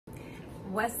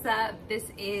What's up? This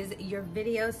is your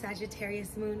video,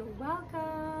 Sagittarius moon.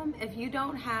 Welcome. If you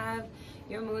don't have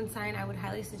your moon sign, I would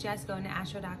highly suggest going to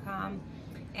astro.com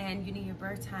and you need your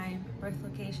birth time, birth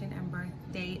location, and birth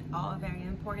date, all very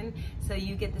important. So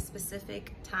you get the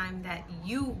specific time that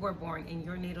you were born in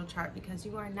your natal chart, because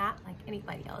you are not like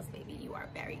anybody else, baby. You are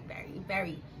very, very,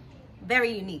 very,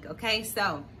 very unique, okay?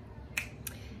 So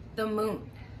the moon.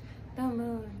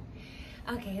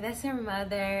 Okay, that's your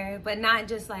mother, but not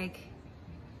just like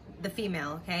the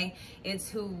female, okay? It's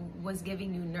who was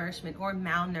giving you nourishment or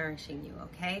malnourishing you,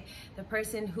 okay? The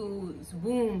person whose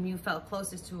womb you felt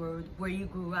closest to, or where you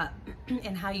grew up,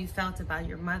 and how you felt about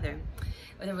your mother,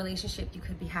 or the relationship you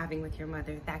could be having with your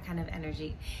mother, that kind of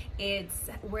energy. It's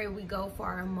where we go for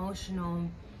our emotional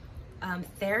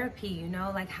therapy, you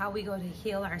know, like how we go to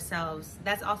heal ourselves.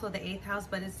 That's also the 8th house,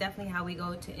 but it's definitely how we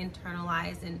go to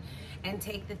internalize and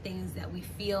take the things that we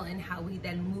feel and how we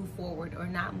then move forward or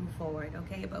not move forward,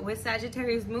 okay? But with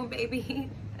Sagittarius moon, baby,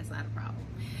 that's not a problem.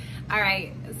 All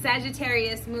right,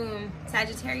 Sagittarius moon.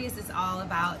 Sagittarius is all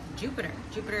about Jupiter.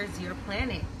 Jupiter is your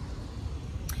planet.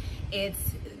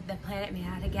 It's the planet made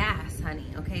out of gas, honey,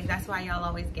 okay? That's why y'all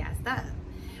always gassed up,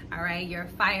 all right? You're a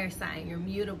fire sign, you're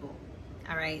mutable.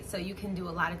 All right, so you can do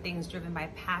a lot of things driven by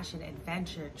passion,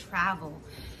 adventure, travel,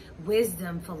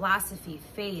 wisdom, philosophy,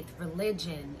 faith,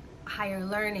 religion, higher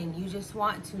learning. You just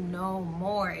want to know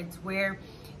more. It's where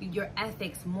your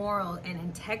ethics, moral, and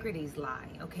integrities lie,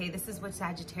 okay? This is what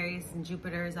Sagittarius and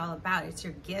Jupiter is all about. It's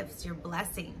your gifts, your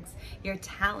blessings, your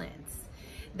talents.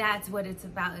 That's what it's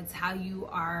about. It's how you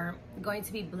are going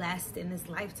to be blessed in this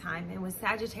lifetime. And with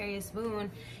Sagittarius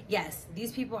moon, yes,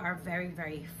 these people are very,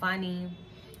 very funny.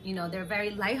 You know, they're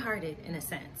very lighthearted in a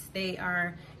sense. They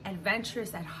are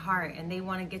adventurous at heart, and they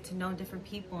want to get to know different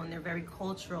people, and they're very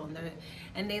cultural,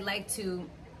 and they like to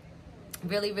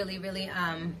really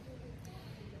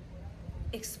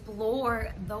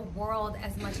explore the world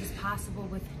as much as possible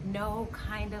with no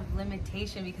kind of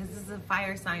limitation, because this is a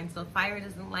fire sign, so fire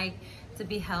doesn't like to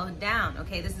be held down,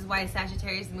 okay? This is why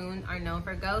Sagittarius moon are known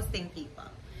for ghosting people.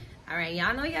 All right,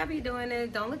 y'all know y'all be doing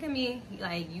it. Don't look at me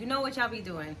like you know what y'all be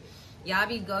doing. Y'all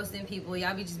be ghosting people,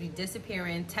 y'all be just be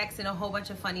disappearing, texting a whole bunch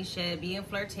of funny shit, being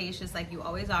flirtatious like you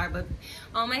always are, but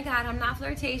oh my God, I'm not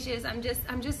flirtatious. I'm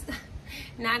just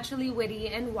naturally witty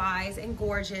and wise and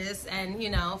gorgeous and,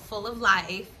 you know, full of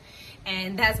life.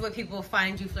 And that's what people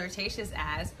find you flirtatious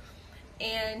as.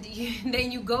 And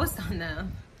then you ghost on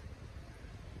them.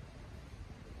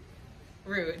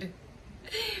 Rude.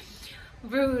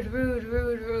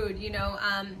 Rude, you know,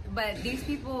 but these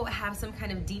people have some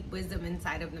kind of deep wisdom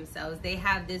inside of themselves. They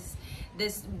have this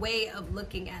way of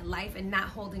looking at life and not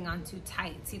holding on too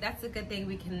tight. See, that's a good thing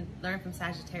we can learn from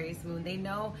Sagittarius moon. They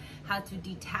know how to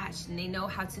detach, and they know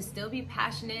how to still be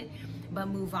passionate but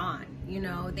move on. You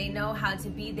know, they know how to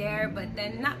be there but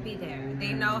then not be there.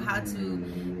 They know how to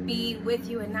be with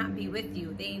you and not be with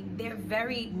you. They're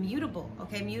very mutable,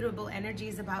 okay? Mutable energy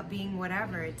is about being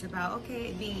whatever. It's about,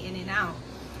 okay, being in and out.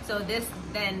 So this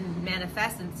then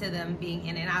manifests into them being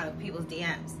in and out of people's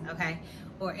DMs, okay?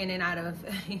 Or in and out of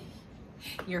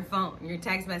your phone, your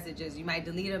text messages. You might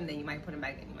delete them, then you might put them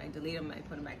back in. You might delete them, might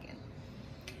put them back in.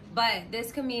 But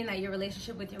this could mean that your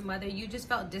relationship with your mother, you just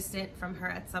felt distant from her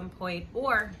at some point,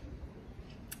 or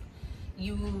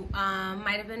you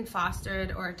might have been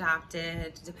fostered or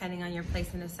adopted, depending on your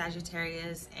placement of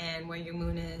Sagittarius and where your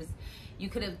moon is. You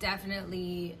could have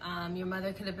definitely, your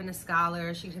mother could have been a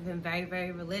scholar. She could have been very,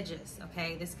 very religious,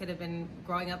 okay? This could have been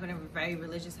growing up in a very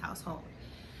religious household,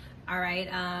 all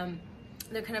right?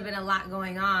 There could have been a lot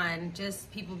going on,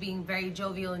 just people being very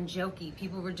jovial and jokey.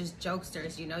 People were just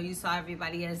jokesters, you know? You saw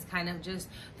everybody as kind of just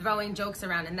throwing jokes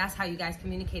around, and that's how you guys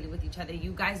communicated with each other.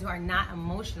 You guys are not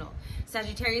emotional.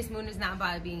 Sagittarius moon is not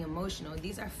about being emotional.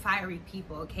 These are fiery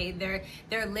people, okay?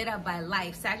 They're lit up by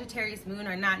life. Sagittarius moon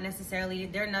are not necessarily,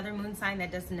 they're another moon sign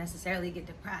that doesn't necessarily get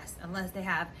depressed unless they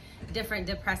have different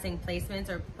depressing placements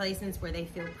or placements where they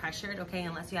feel pressured, okay?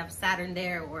 Unless you have Saturn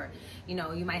there, or, you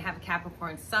know, you might have a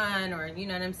Capricorn sun, or you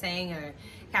know what I'm saying, or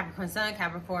Capricorn sun,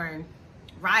 Capricorn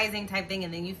rising type thing,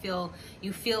 and then you feel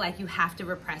like you have to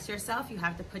repress yourself, you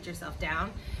have to put yourself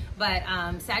down. But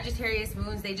Sagittarius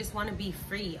moons, they just want to be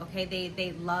free, okay?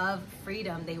 They love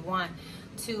freedom. They want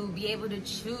to be able to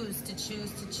choose.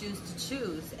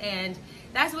 And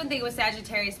that's one thing with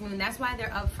Sagittarius moon. That's why they're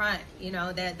upfront, you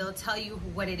know, that they'll tell you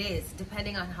what it is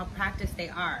depending on how practiced they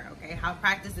are, okay? How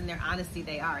practiced in their honesty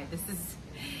they are. This is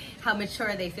how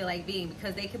mature they feel like being,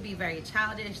 because they could be very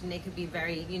childish, and they could be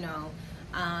very, you know,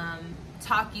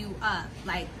 talk you up.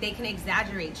 Like, they can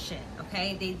exaggerate shit,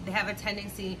 okay? They have a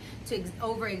tendency to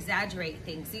over exaggerate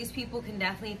things. These people can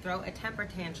definitely throw a temper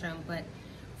tantrum, but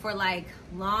for like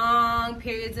long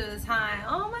periods of the time.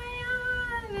 Oh my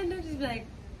God. And then they'll just be like,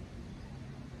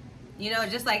 you know,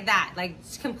 just like that, like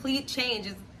complete change.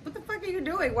 What the fuck are you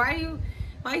doing? Why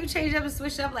are you changing up and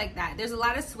switch up like that? There's a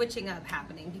lot of switching up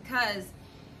happening because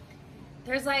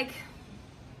there's like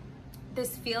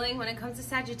this feeling when it comes to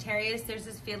Sagittarius, there's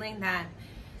this feeling that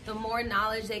the more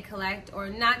knowledge they collect, or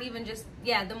not even just,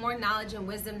 yeah, the more knowledge and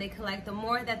wisdom they collect, the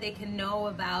more that they can know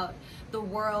about the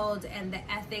world and the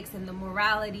ethics and the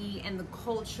morality and the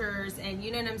cultures, and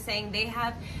you know what I'm saying? They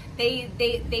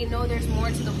know there's more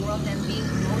to the world than being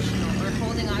emotional or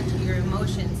holding on to your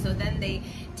emotions. So then they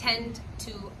tend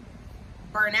to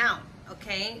burn out,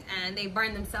 okay? And they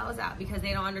burn themselves out because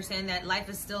they don't understand that life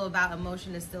is still about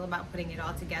emotion, is still about putting it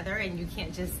all together, and you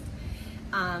can't just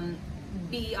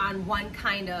be on one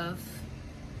kind of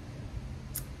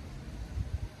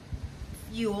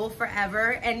fuel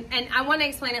forever. And I want to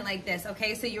explain it like this,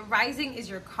 okay? So your rising is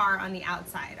your car on the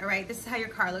outside, all right? This is how your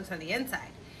car looks on the inside.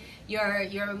 Your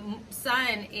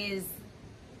sun is,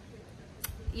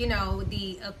 you know,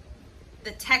 the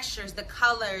textures, the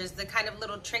colors, the kind of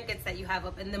little trinkets that you have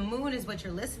up, and the moon is what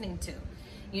you're listening to,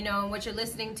 you know, and what you're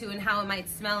listening to and how it might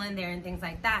smell in there and things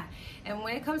like that. And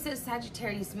when it comes to the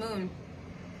Sagittarius moon,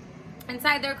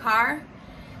 inside their car,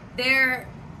 they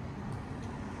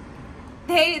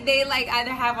like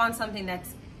either have on something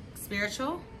that's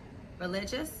spiritual,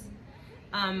 religious.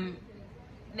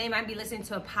 They might be listening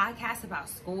to a podcast about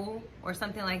school or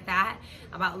something like that,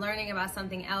 about learning about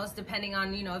something else, depending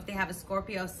on, you know, if they have a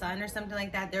Scorpio sun or something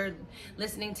like that, they're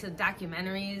listening to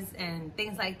documentaries and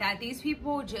things like that. These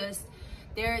people just,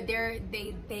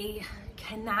 they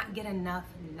cannot get enough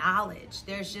knowledge.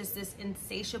 There's just this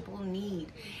insatiable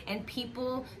need, and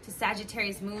people to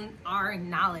Sagittarius moon are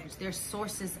knowledge. They're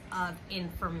sources of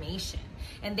information,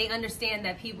 and they understand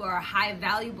that people are high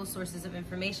valuable sources of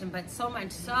information, but so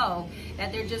much so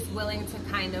that they're just willing to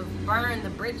kind of burn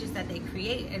the bridges that they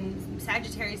create. And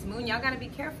Sagittarius moon, y'all gotta be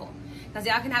careful, because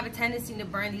y'all can have a tendency to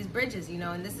burn these bridges, you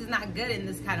know, and this is not good in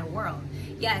this kind of world.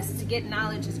 Yes, to get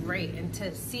knowledge is great, and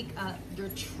to seek your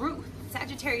truth.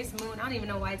 Sagittarius moon, I don't even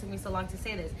know why it took me so long to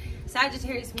say this.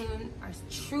 Sagittarius moon are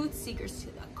truth seekers to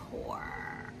the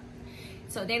core.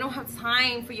 So they don't have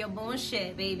time for your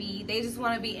bullshit, baby. They just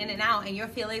want to be in and out, and your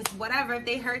feelings, whatever. If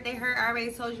they hurt, they hurt. I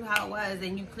already told you how it was,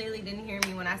 and you clearly didn't hear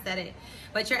me when I said it.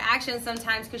 But your actions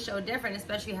sometimes could show different,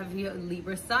 especially if you have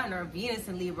Libra sun or Venus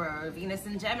in Libra or Venus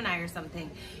in Gemini or something.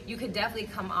 You could definitely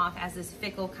come off as this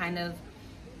fickle kind of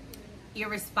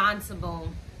irresponsible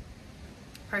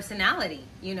personality,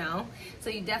 you know? So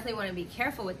you definitely want to be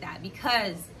careful with that,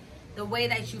 because the way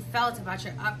that you felt about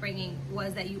your upbringing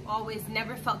was that you always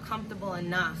never felt comfortable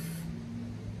enough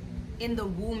in the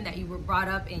womb that you were brought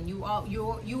up in. You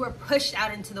were pushed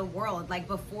out into the world like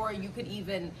before you could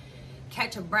even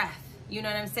catch a breath. You know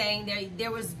what I'm saying?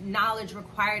 There was knowledge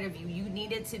required of you. You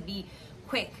needed to be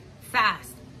quick,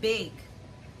 fast, big,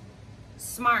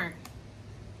 smart,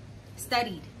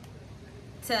 studied.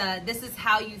 This is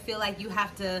how you feel like you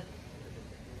have to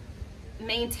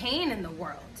maintain in the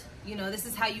world. You know, this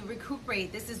is how you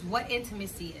recuperate. This is what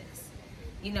intimacy is.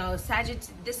 You know,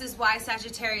 this is why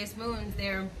Sagittarius moons,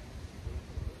 they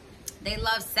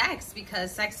love sex,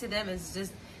 because sex to them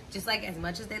is just like as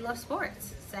much as they love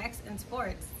sports. Sex and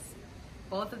sports,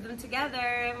 both of them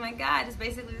together, oh my God, it's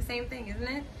basically the same thing, isn't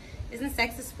it? Isn't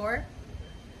sex a sport?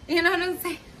 You know what I'm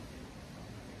saying?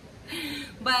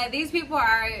 But these people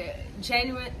are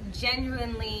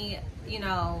genuinely, you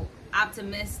know,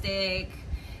 optimistic.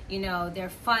 You know, they're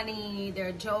funny,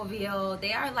 they're jovial,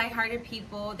 they are lighthearted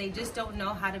people. They just don't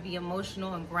know how to be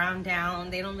emotional and ground down.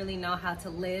 They don't really know how to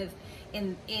live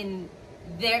in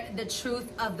the truth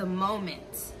of the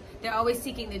moment. They're always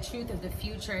seeking the truth of the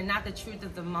future and not the truth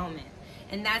of the moment.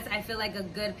 And that's, I feel like, a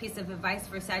good piece of advice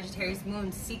for Sagittarius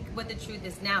moon. Seek what the truth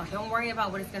is now. Don't worry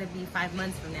about what it's going to be 5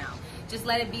 months from now. Just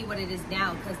let it be what it is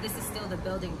now, because this is still the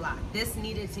building block. This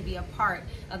needed to be a part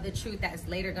of the truth that's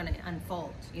later going to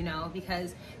unfold, you know,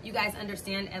 because you guys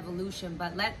understand evolution,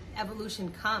 but let evolution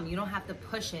come. You don't have to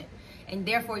push it. And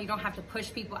therefore, you don't have to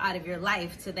push people out of your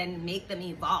life to then make them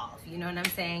evolve. You know what I'm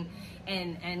saying?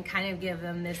 And kind of give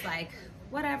them this, like,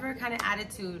 whatever kind of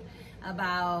attitude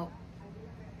about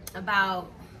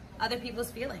other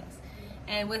people's feelings.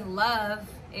 And with love,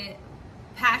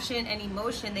 passion and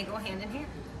emotion, they go hand in hand.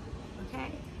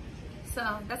 Okay?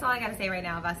 So that's all I gotta say right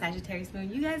now about Sagittarius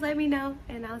moon. You guys let me know,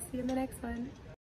 and I'll see you in the next one.